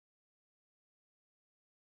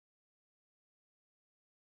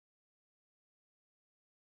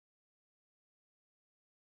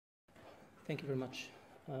Thank you very much.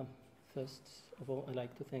 First of all, I'd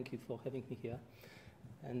like to thank you for having me here.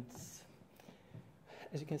 And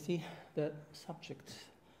as you can see, the subject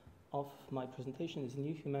of my presentation is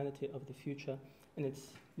New Humanity of the Future and its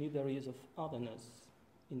new barriers of otherness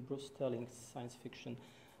in Bruce Sterling's science fiction,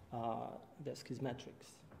 The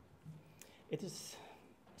Schismatics. It is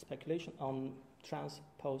speculation on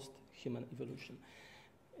trans-post-human evolution.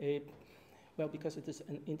 Well, because it is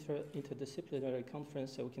an interdisciplinary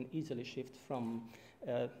conference, so we can easily shift from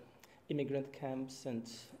immigrant camps and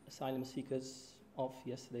asylum seekers of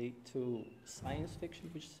yesterday to science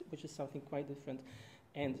fiction, which is something quite different,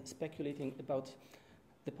 and speculating about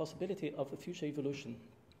the possibility of a future evolution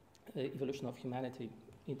of humanity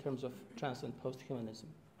in terms of trans and post-humanism.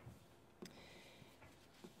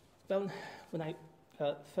 Well, when I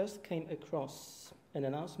first came across an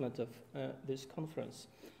announcement of this conference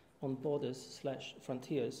on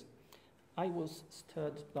borders/frontiers, I was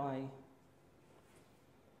stirred by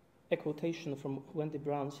a quotation from Wendy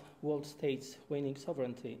Brown's World States Waning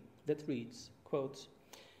Sovereignty that reads, quote,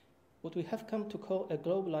 "What we have come to call a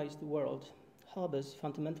globalized world harbors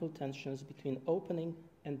fundamental tensions between opening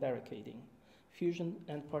and barricading, fusion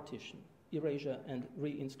and partition, erasure and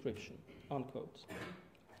reinscription," unquote.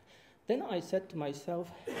 Then I said to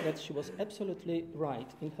myself that she was absolutely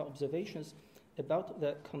right in her observations about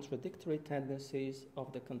the contradictory tendencies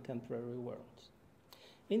of the contemporary world.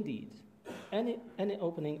 Indeed, any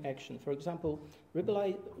opening action, for example,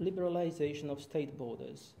 liberalization of state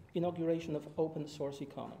borders, inauguration of open source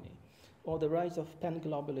economy, or the rise of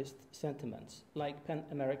pan-globalist sentiments like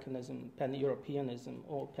pan-Americanism, pan-Europeanism,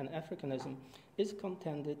 or pan-Africanism is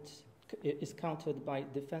countered by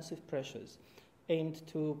defensive pressures aimed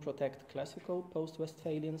to protect classical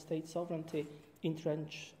post-Westphalian state sovereignty,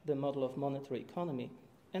 entrench the model of monetary economy,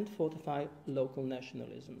 and fortify local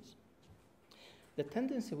nationalisms. The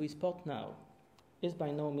tendency we spot now is by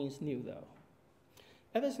no means new, though.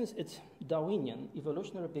 Ever since its Darwinian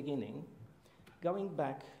evolutionary beginning, going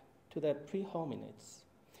back to the pre-hominids,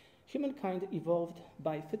 humankind evolved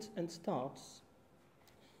by fits and starts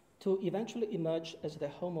to eventually emerge as the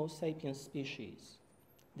Homo sapiens species,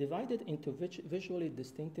 divided into visually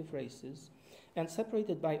distinctive races and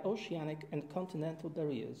separated by oceanic and continental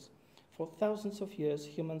barriers. For thousands of years,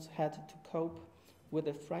 humans had to cope with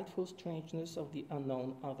the frightful strangeness of the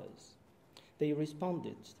unknown others. They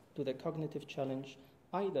responded to the cognitive challenge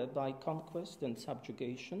either by conquest and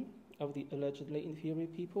subjugation of the allegedly inferior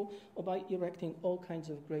people or by erecting all kinds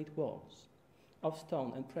of great walls of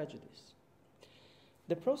stone and prejudice.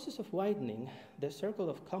 The process of widening the circle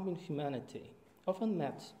of common humanity often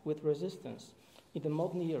met with resistance in the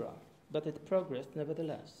modern era, but it progressed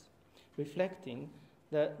nevertheless, reflecting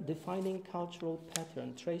the defining cultural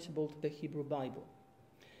pattern traceable to the Hebrew Bible,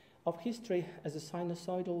 of history as a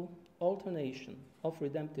sinusoidal alternation of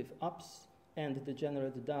redemptive ups and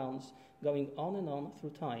degenerate downs going on and on through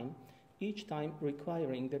time, each time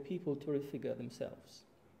requiring the people to refigure themselves.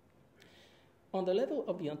 On the level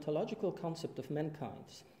of the ontological concept of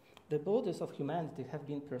mankind, the borders of humanity have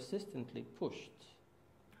been persistently pushed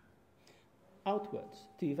outwards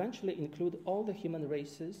to eventually include all the human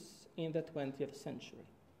races in the 20th century.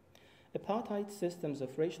 Apartheid systems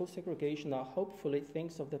of racial segregation are hopefully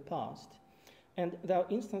things of the past, and though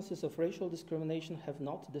instances of racial discrimination have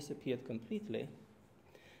not disappeared completely,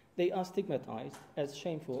 they are stigmatized as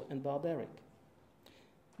shameful and barbaric.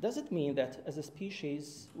 Does it mean that as a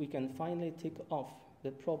species we can finally tick off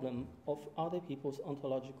the problem of other people's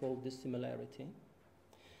ontological dissimilarity?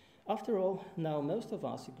 After all, now most of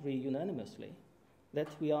us agree unanimously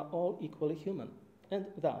that we are all equally human, and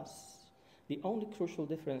thus the only crucial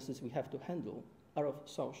differences we have to handle are of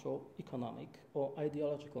social, economic, or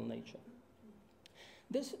ideological nature.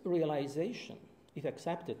 This realization, if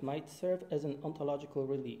accepted, might serve as an ontological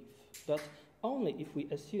relief, but only if we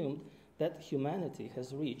assumed that humanity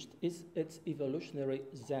has reached its evolutionary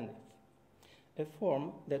zenith, a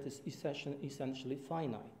form that is essentially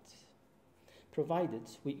finite, provided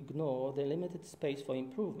we ignore the limited space for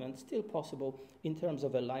improvement still possible in terms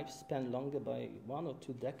of a lifespan longer by 1 or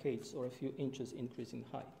 2 decades or a few inches increase in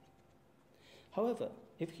height. However,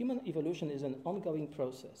 if human evolution is an ongoing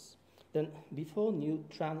process, then before new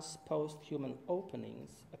trans-post-human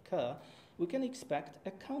openings occur, we can expect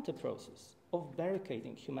a counter-process of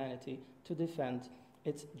barricading humanity to defend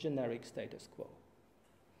its generic status quo.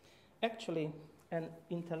 Actually, an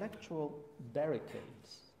intellectual barricade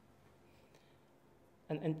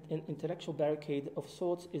of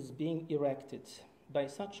sorts is being erected by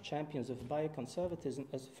such champions of bioconservatism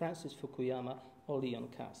as Francis Fukuyama or Leon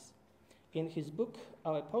Kass. In his book,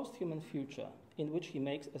 Our Post-Human Future, in which he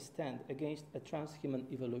makes a stand against a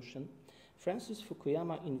transhuman evolution, Francis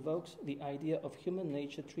Fukuyama invokes the idea of human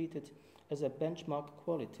nature treated as a benchmark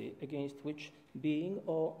quality against which being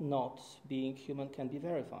or not being human can be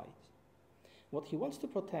verified. What he wants to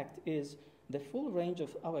protect is the full range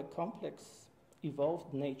of our complex,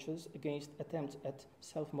 evolved natures against attempts at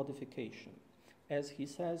self-modification. As he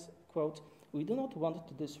says, quote, "We do not want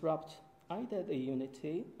to disrupt either the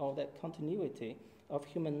unity or the continuity of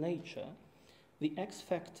human nature, the X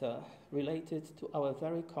factor related to our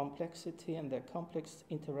very complexity and the complex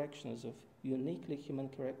interactions of uniquely human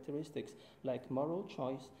characteristics like moral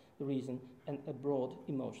choice, reason, and a broad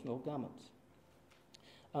emotional gamut."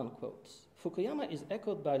 Unquote. Fukuyama is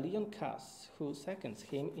echoed by Leon Kass, who seconds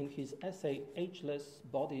him in his essay Ageless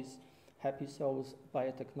Bodies, Happy Souls,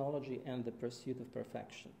 Biotechnology and the Pursuit of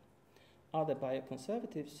Perfection. Other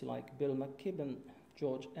bioconservatives like Bill McKibben,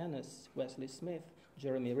 George Ennis, Wesley Smith,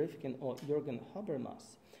 Jeremy Rifkin, or Jürgen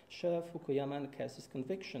Habermas share Fukuyama and Kass's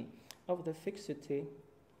conviction of the fixity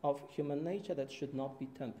of human nature that should not be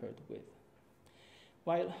tampered with.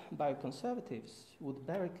 While bioconservatives would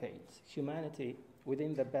barricade humanity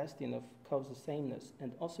within the bastion of causal sameness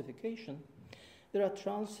and ossification, there are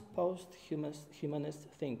transposed humanist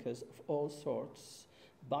thinkers of all sorts,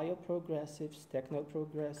 bioprogressives,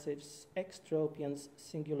 technoprogressives, extropians,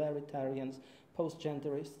 singularitarians,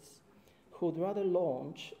 postgenderists, who'd rather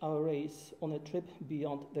launch our race on a trip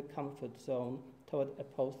beyond the comfort zone toward a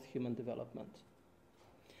post-human development.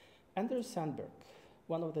 Anders Sandberg,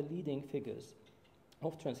 one of the leading figures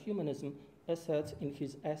of transhumanism, asserts in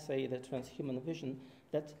his essay The Transhuman Vision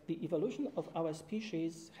that the evolution of our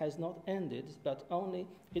species has not ended, but only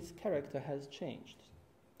its character has changed.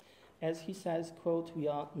 As he says, quote, "We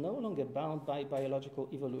are no longer bound by biological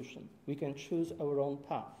evolution. We can choose our own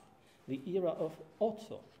path. The era of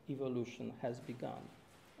auto-evolution has begun,"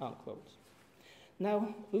 unquote.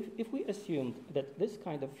 Now, if we assumed that this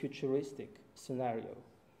kind of futuristic scenario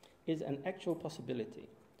is an actual possibility,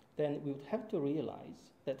 then we would have to realize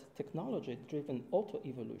that technology-driven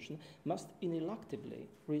auto-evolution must ineluctably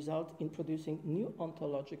result in producing new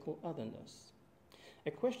ontological otherness.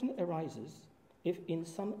 A question arises if in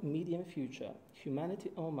some medium future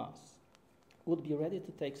humanity en masse would be ready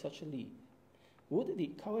to take such a leap. Would the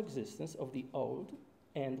coexistence of the old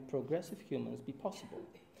and progressive humans be possible?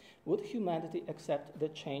 Would humanity accept the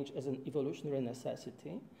change as an evolutionary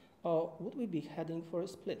necessity, or would we be heading for a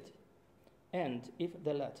split? And if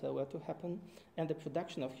the latter were to happen and the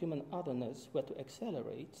production of human otherness were to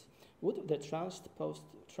accelerate, would the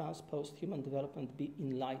transposed human development be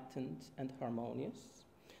enlightened and harmonious?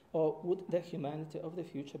 Or would the humanity of the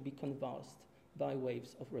future be convulsed by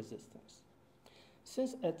waves of resistance?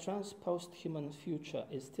 Since a transposed human future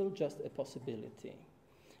is still just a possibility,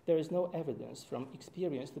 there is no evidence from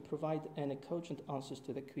experience to provide any cogent answers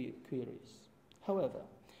to the queries. However,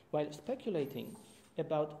 while speculating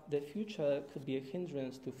about the future could be a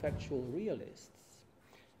hindrance to factual realists,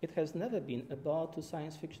 it has never been a bar to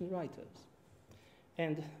science fiction writers.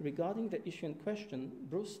 And regarding the issue in question,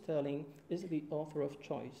 Bruce Sterling is the author of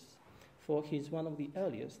choice, for he is one of the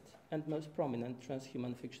earliest and most prominent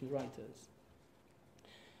transhuman fiction writers.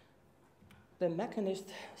 The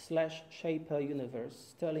mechanist/shaper universe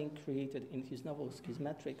Sterling created in his novel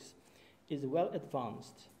Schismatrix is well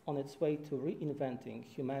advanced on its way to reinventing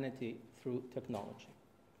humanity through technology.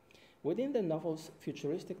 Within the novel's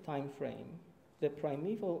futuristic time frame, the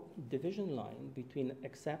primeval division line between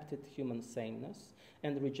accepted human sameness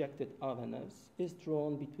and rejected otherness is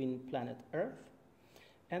drawn between planet Earth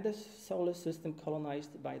and the solar system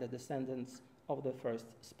colonized by the descendants of the first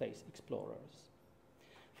space explorers.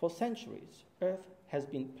 For centuries, Earth has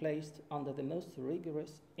been placed under the most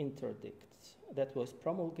rigorous interdict that was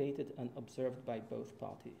promulgated and observed by both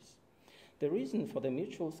parties. The reason for the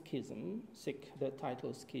mutual schism, the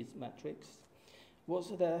title Schismatrix, was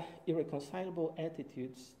their irreconcilable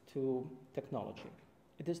attitudes to technology.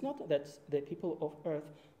 It is not that the people of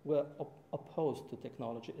Earth were opposed to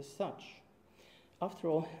technology as such. After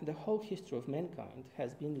all, the whole history of mankind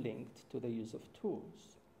has been linked to the use of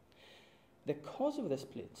tools. The cause of the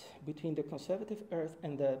split between the conservative Earth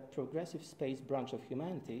and the progressive space branch of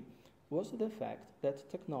humanity was the fact that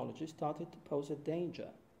technology started to pose a danger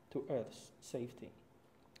to Earth's safety.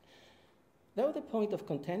 Though the point of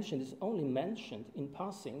contention is only mentioned in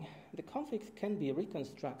passing, the conflict can be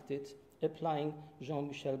reconstructed applying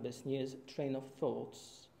Jean-Michel Besnier's train of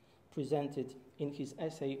thoughts presented in his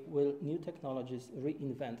essay, Will New Technologies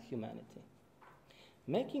Reinvent Humanity?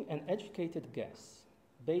 Making an educated guess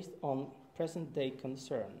based on present-day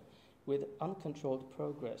concern with uncontrolled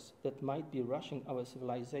progress that might be rushing our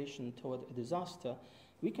civilization toward a disaster,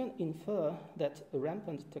 we can infer that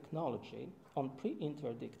rampant technology on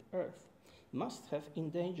pre-interdict Earth must have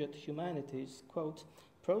endangered humanity's, quote,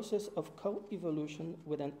 process of co-evolution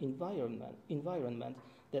with an environment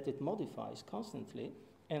that it modifies constantly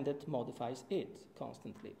and that modifies it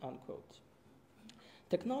constantly, unquote.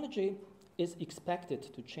 Technology is expected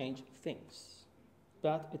to change things,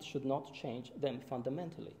 but it should not change them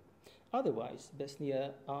fundamentally. Otherwise,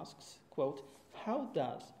 Besnier asks, quote, how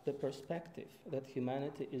does the perspective that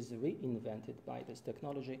humanity is reinvented by this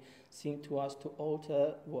technology seem to us to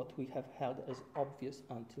alter what we have held as obvious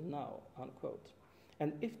until now, unquote.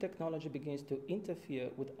 And if technology begins to interfere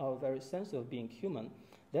with our very sense of being human,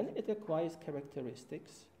 then it acquires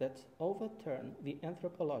characteristics that overturn the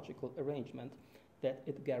anthropological arrangement that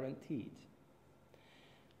it guaranteed.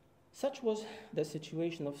 Such was the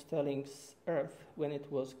situation of Sterling's Earth when it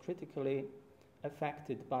was critically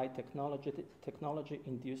affected by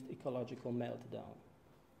technology-induced ecological meltdown.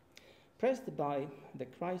 Pressed by the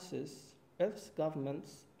crisis, Earth's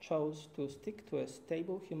governments chose to stick to a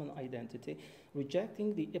stable human identity,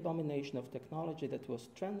 rejecting the abomination of technology that was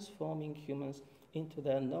transforming humans into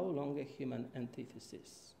their no longer human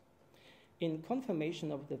antithesis. In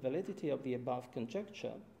confirmation of the validity of the above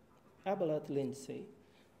conjecture, Abelard Lindsay,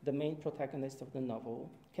 the main protagonist of the novel,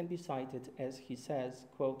 can be cited as he says,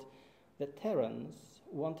 quote, the Terrans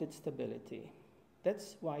wanted stability.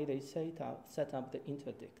 That's why they set up the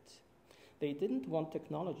interdict. They didn't want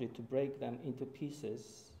technology to break them into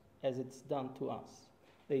pieces as it's done to us.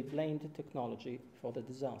 They blamed technology for the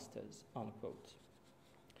disasters, unquote.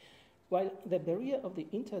 While the barrier of the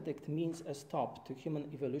interdict means a stop to human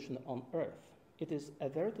evolution on Earth, it is a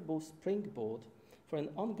veritable springboard for an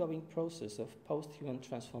ongoing process of post-human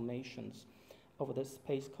transformations of the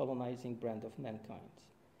space-colonizing brand of mankind.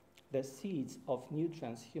 The seeds of new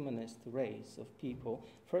transhumanist race of people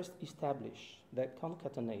first establish the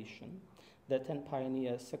concatenation that then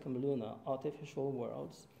pioneer circumlunar artificial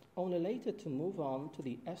worlds, only later to move on to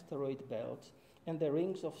the asteroid belt and the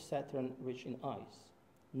rings of Saturn rich in ice.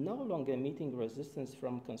 No longer meeting resistance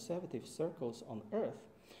from conservative circles on Earth,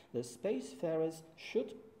 the spacefarers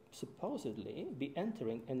should supposedly be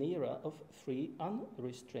entering an era of free,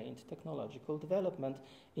 unrestrained technological development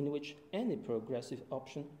in which any progressive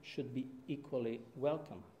option should be equally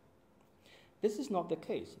welcome. This is not the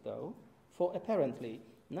case, though, for apparently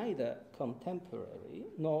neither contemporary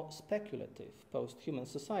nor speculative post-human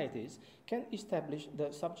societies can establish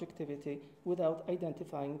their subjectivity without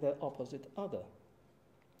identifying their opposite other.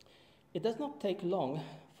 It does not take long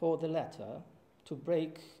for the latter to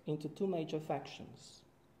break into two major factions.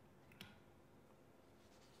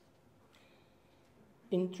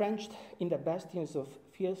 Entrenched in the bastions of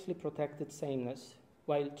fiercely protected sameness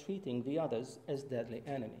while treating the others as deadly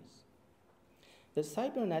enemies. The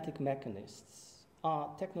cybernetic mechanists are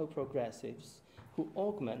techno-progressives who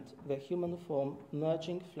augment the human form,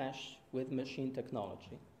 merging flesh with machine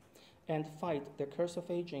technology, and fight the curse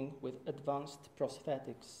of aging with advanced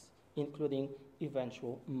prosthetics, including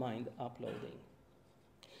eventual mind uploading.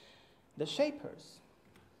 The shapers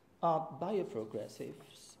are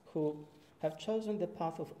bioprogressives who have chosen the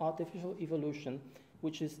path of artificial evolution,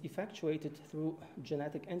 which is effectuated through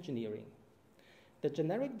genetic engineering. The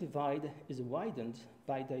generic divide is widened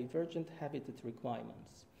by divergent habitat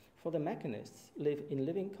requirements, for the mechanists live in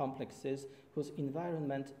living complexes whose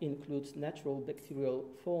environment includes natural bacterial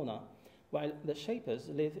fauna, while the shapers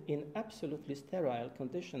live in absolutely sterile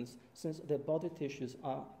conditions since their body tissues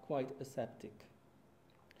are quite aseptic.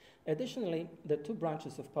 Additionally, the two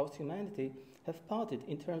branches of post-humanity have parted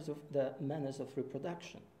in terms of the manners of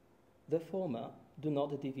reproduction. The former do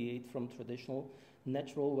not deviate from traditional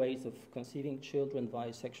natural ways of conceiving children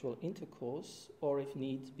via sexual intercourse or, if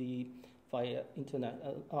need be, via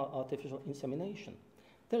artificial insemination.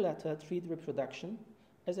 The latter treat reproduction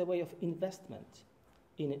as a way of investment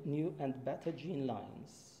in new and better gene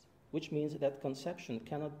lines, which means that conception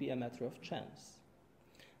cannot be a matter of chance.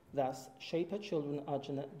 Thus, shaper children are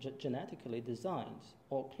genetically designed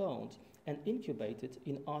or cloned and incubated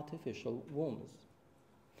in artificial wombs.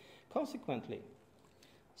 Consequently,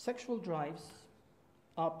 sexual drives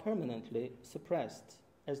are permanently suppressed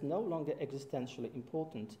as no longer existentially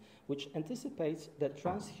important, which anticipates the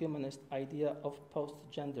transhumanist idea of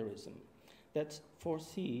post-genderism that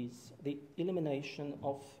foresees the elimination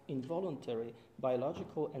of involuntary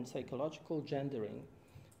biological and psychological gendering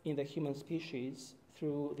in the human species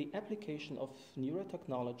through the application of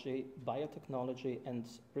neurotechnology, biotechnology, and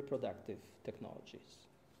reproductive technologies.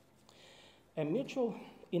 A mutual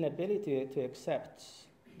inability to accept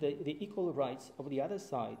the equal rights of the other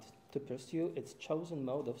side to pursue its chosen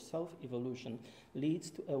mode of self-evolution leads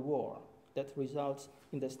to a war that results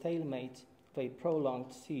in the stalemate of a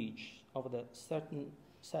prolonged siege of the certain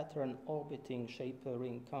Saturn orbiting shaper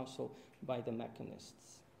ring council by the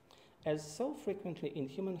mechanists. As so frequently in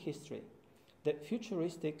human history, the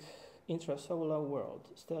futuristic intrasolar world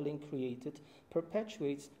Stirling created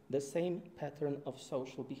perpetuates the same pattern of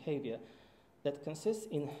social behavior that consists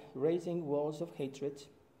in raising walls of hatred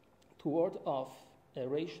to ward off a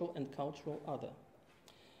racial and cultural other.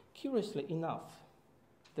 Curiously enough,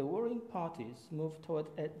 the warring parties move toward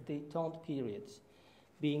a détente period,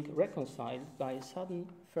 being reconciled by a sudden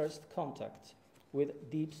first contact with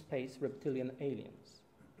deep space reptilian aliens.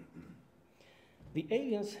 The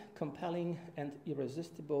aliens' compelling and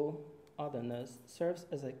irresistible otherness serves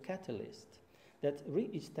as a catalyst that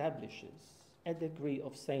re-establishes a degree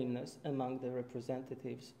of sameness among the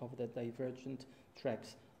representatives of the divergent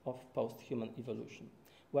tracks of post-human evolution.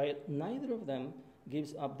 While neither of them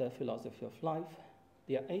gives up their philosophy of life,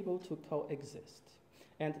 they are able to coexist.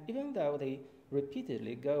 And even though they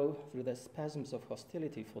repeatedly go through the spasms of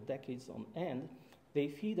hostility for decades on end, they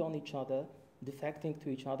feed on each other, defecting to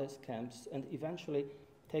each other's camps, and eventually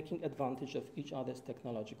taking advantage of each other's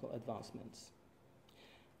technological advancements.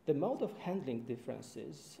 The mode of handling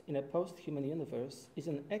differences in a post-human universe is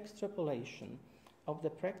an extrapolation of the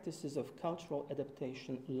practices of cultural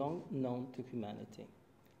adaptation long known to humanity.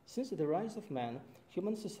 Since the rise of man,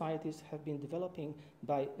 human societies have been developing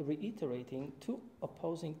by reiterating two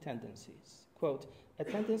opposing tendencies. Quote, a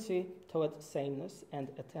tendency toward sameness and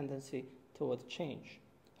a tendency toward change.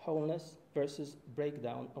 Wholeness versus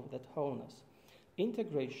breakdown of that wholeness.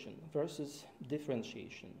 Integration versus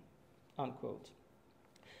differentiation, unquote.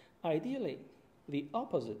 Ideally, the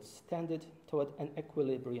opposites tended toward an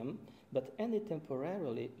equilibrium, but any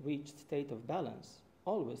temporarily reached state of balance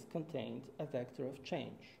always contained a vector of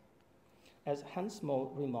change. As Hans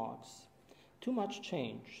Moll remarks, too much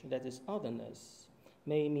change, that is otherness,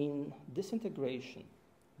 may mean disintegration,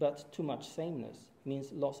 but too much sameness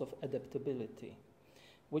means loss of adaptability,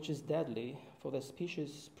 which is deadly for the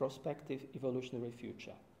species' prospective evolutionary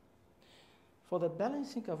future. For the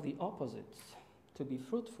balancing of the opposites to be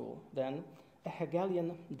fruitful, then, a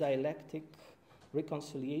Hegelian dialectic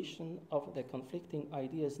reconciliation of the conflicting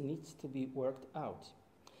ideas needs to be worked out,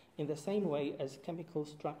 in the same way as chemical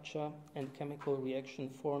structure and chemical reaction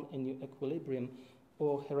form a new equilibrium,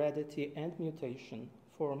 or heredity and mutation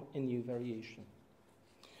form a new variation.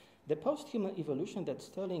 The post-human evolution that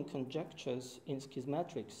Stirling conjectures in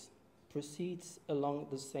schismatics proceeds along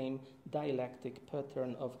the same dialectic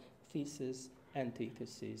pattern of thesis,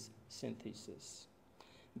 antithesis, synthesis.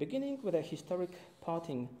 Beginning with a historic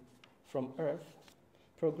parting from Earth,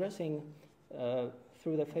 progressing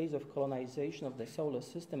through the phase of colonization of the solar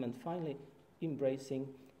system, and finally embracing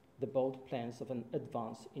the bold plans of an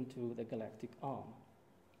advance into the galactic arm.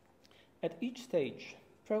 At each stage,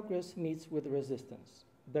 progress meets with resistance.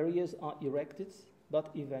 Barriers are erected,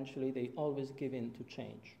 but eventually they always give in to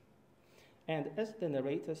change. And as the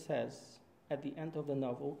narrator says at the end of the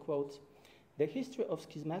novel, quote, the history of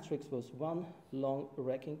schismatics was one long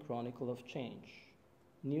wrecking chronicle of change.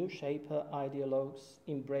 New shaper ideologues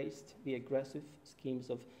embraced the aggressive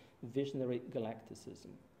schemes of visionary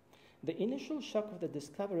galacticism. The initial shock of the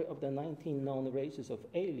discovery of the 19 known races of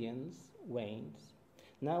aliens wanes.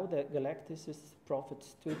 Now the galacticist prophets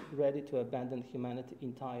stood ready to abandon humanity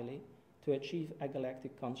entirely, to achieve a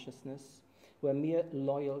galactic consciousness where mere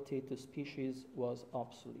loyalty to species was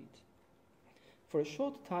obsolete. For a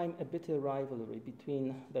short time, a bitter rivalry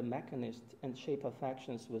between the mechanist and shaper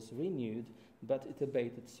factions was renewed, but it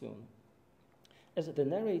abated soon. As the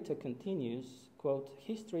narrator continues, quote,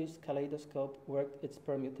 history's kaleidoscope worked its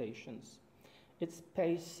permutations, its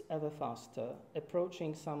pace ever faster,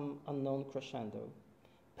 approaching some unknown crescendo.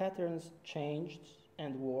 Patterns changed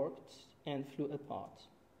and warped and flew apart,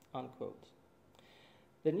 unquote.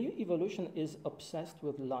 The new evolution is obsessed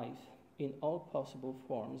with life in all possible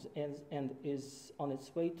forms and is on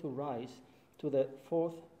its way to rise to the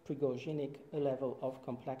fourth Prigoginic level of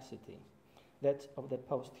complexity, that of the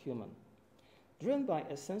post-human. Driven by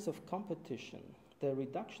a sense of competition, the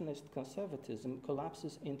reductionist conservatism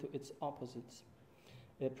collapses into its opposites,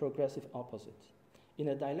 a progressive opposite. In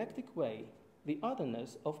a dialectic way, the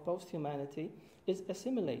otherness of post-humanity is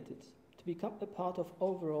assimilated to become a part of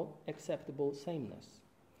overall acceptable sameness.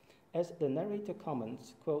 As the narrator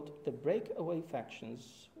comments, quote, the breakaway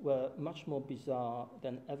factions were much more bizarre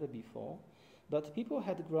than ever before, but people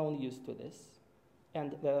had grown used to this,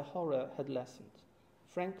 and their horror had lessened.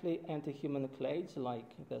 Frankly, anti-human clades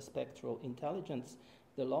like the spectral intelligence,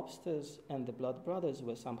 the lobsters, and the blood brothers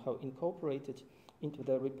were somehow incorporated into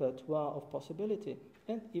the repertoire of possibility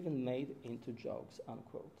and even made into jokes,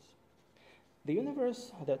 unquote. The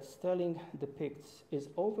universe that Sterling depicts is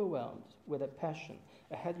overwhelmed with a passion,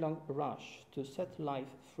 a headlong rush to set life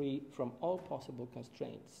free from all possible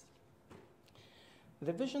constraints.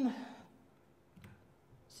 The vision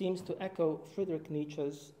seems to echo Friedrich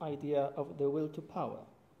Nietzsche's idea of the will to power,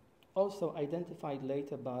 also identified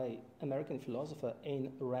later by American philosopher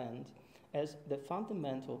Ayn Rand as the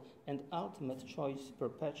fundamental and ultimate choice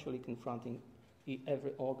perpetually confronting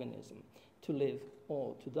every organism, to live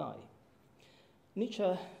or to die.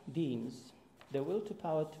 Nietzsche deems the will to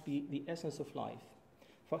power to be the essence of life.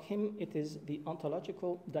 For him, it is the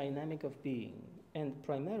ontological dynamic of being, and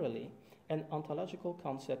primarily an ontological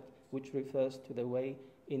concept which refers to the way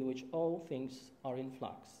in which all things are in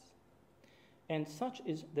flux. And such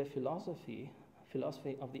is the philosophy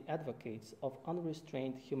of the advocates of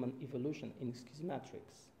unrestrained human evolution in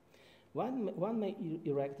schismatics. One may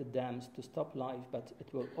erect dams to stop life, but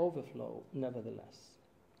it will overflow nevertheless.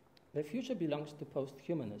 The future belongs to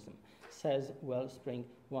post-humanism, says Wellspring,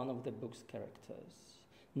 one of the book's characters,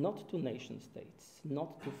 not to nation-states,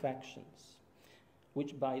 not to factions,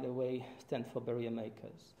 which, by the way, stand for barrier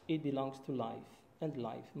makers. It belongs to life, and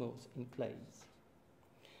life moves in clays.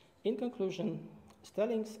 In conclusion,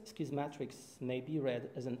 Sterling's schismatics may be read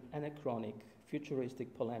as an anachronic,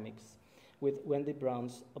 futuristic polemics with Wendy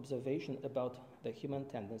Brown's observation about the human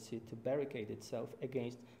tendency to barricade itself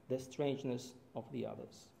against the strangeness of the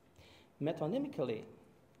others. Metonymically,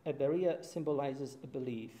 a barrier symbolizes a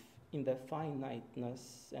belief in the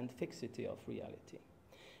finiteness and fixity of reality.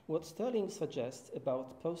 What Sterling suggests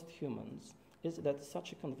about post-humans is that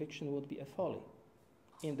such a conviction would be a folly.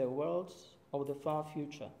 In the worlds of the far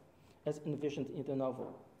future, as envisioned in the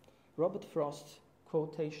novel, Robert Frost's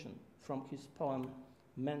quotation from his poem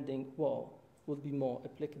Mending Wall would be more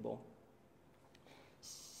applicable.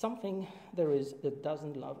 Something there is that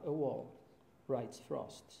doesn't love a wall, writes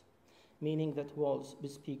Frost, meaning that walls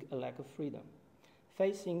bespeak a lack of freedom.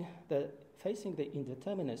 Facing the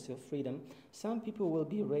indeterminacy of freedom, some people will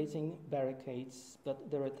be raising barricades,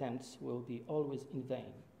 but their attempts will be always in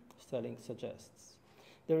vain, Sterling suggests.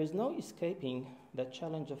 There is no escaping the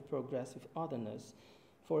challenge of progressive otherness,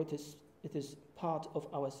 for it is part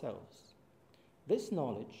of ourselves. This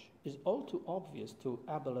knowledge is all too obvious to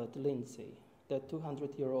Abelard Lindsay, the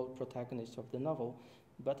 200-year-old protagonist of the novel,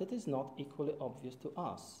 but it is not equally obvious to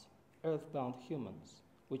us, earthbound humans,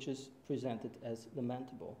 which is presented as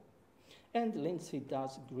lamentable. And Lindsay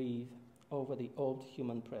does grieve over the old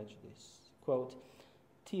human prejudice. Quote,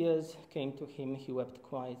 "Tears came to him, he wept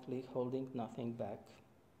quietly, holding nothing back.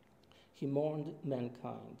 He mourned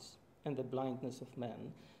mankind and the blindness of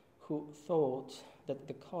men, who thought that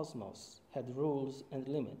the cosmos had rules and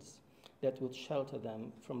limits that would shelter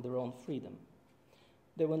them from their own freedom.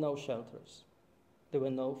 There were no shelters. There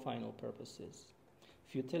were no final purposes.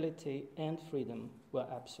 Futility and freedom were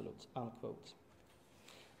absolute," unquote.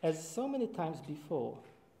 As so many times before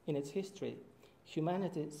in its history,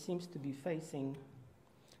 humanity seems to be facing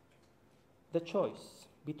the choice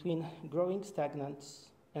between growing stagnant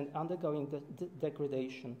and undergoing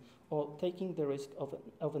degradation, or taking the risk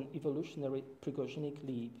of an evolutionary Prigogenic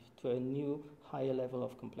leap to a new, higher level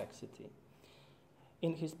of complexity.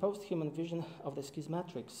 In his post-human vision of the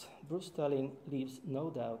schismatics, Bruce Sterling leaves no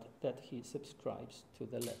doubt that he subscribes to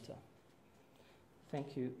the latter.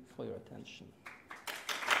 Thank you for your attention.